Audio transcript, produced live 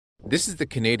This is the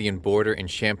Canadian border in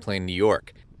Champlain, New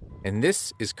York, and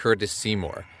this is Curtis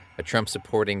Seymour, a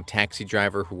Trump-supporting taxi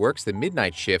driver who works the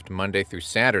midnight shift Monday through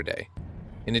Saturday.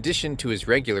 In addition to his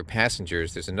regular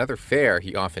passengers, there's another fare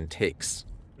he often takes.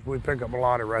 We pick up a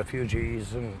lot of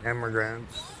refugees and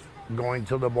immigrants going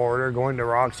to the border, going to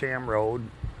Roxham Road.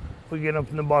 We get them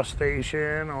from the bus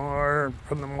station or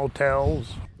from the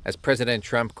motels. As President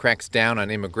Trump cracks down on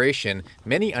immigration,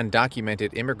 many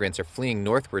undocumented immigrants are fleeing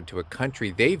northward to a country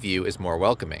they view as more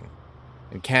welcoming.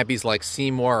 And cabbies like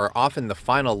Seymour are often the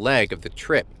final leg of the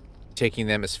trip, taking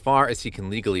them as far as he can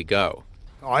legally go.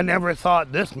 I never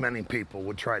thought this many people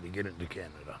would try to get into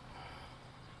Canada.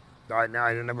 I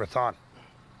never thought.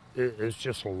 It's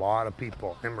just a lot of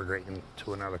people immigrating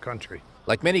to another country.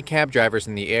 Like many cab drivers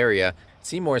in the area,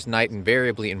 Seymour's night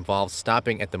invariably involves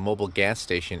stopping at the mobile gas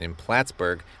station in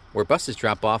Plattsburgh, where buses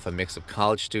drop off a mix of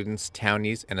college students,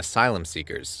 townies, and asylum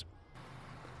seekers.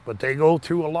 But they go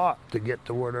through a lot to get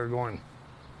to where they're going.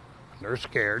 They're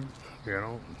scared,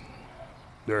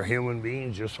 They're human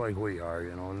beings just like we are,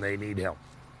 and they need help.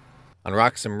 On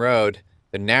Roxham Road,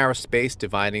 the narrow space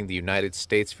dividing the United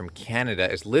States from Canada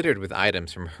is littered with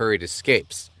items from hurried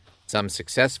escapes, some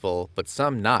successful, but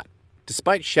some not.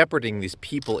 Despite shepherding these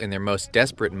people in their most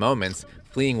desperate moments,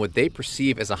 fleeing what they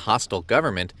perceive as a hostile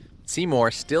government,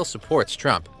 Seymour still supports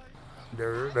Trump.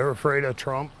 They're afraid of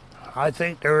Trump. I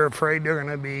think they're afraid they're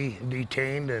going to be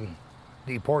detained and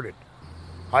deported.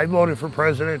 I voted for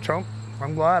President Trump.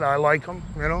 I'm glad. I like him.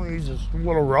 He's just a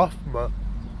little rough, but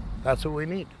that's what we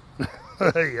need.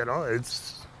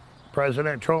 It's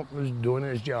President Trump is doing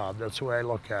his job. That's the way I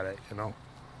look at it,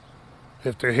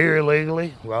 If they're here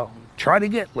illegally, well, try to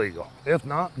get legal. If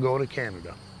not, go to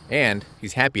Canada. And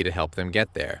he's happy to help them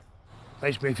get there.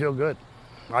 Makes me feel good.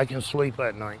 I can sleep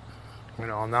at night.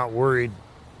 I'm not worried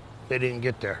they didn't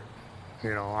get there.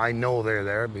 I know they're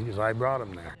there because I brought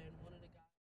them there.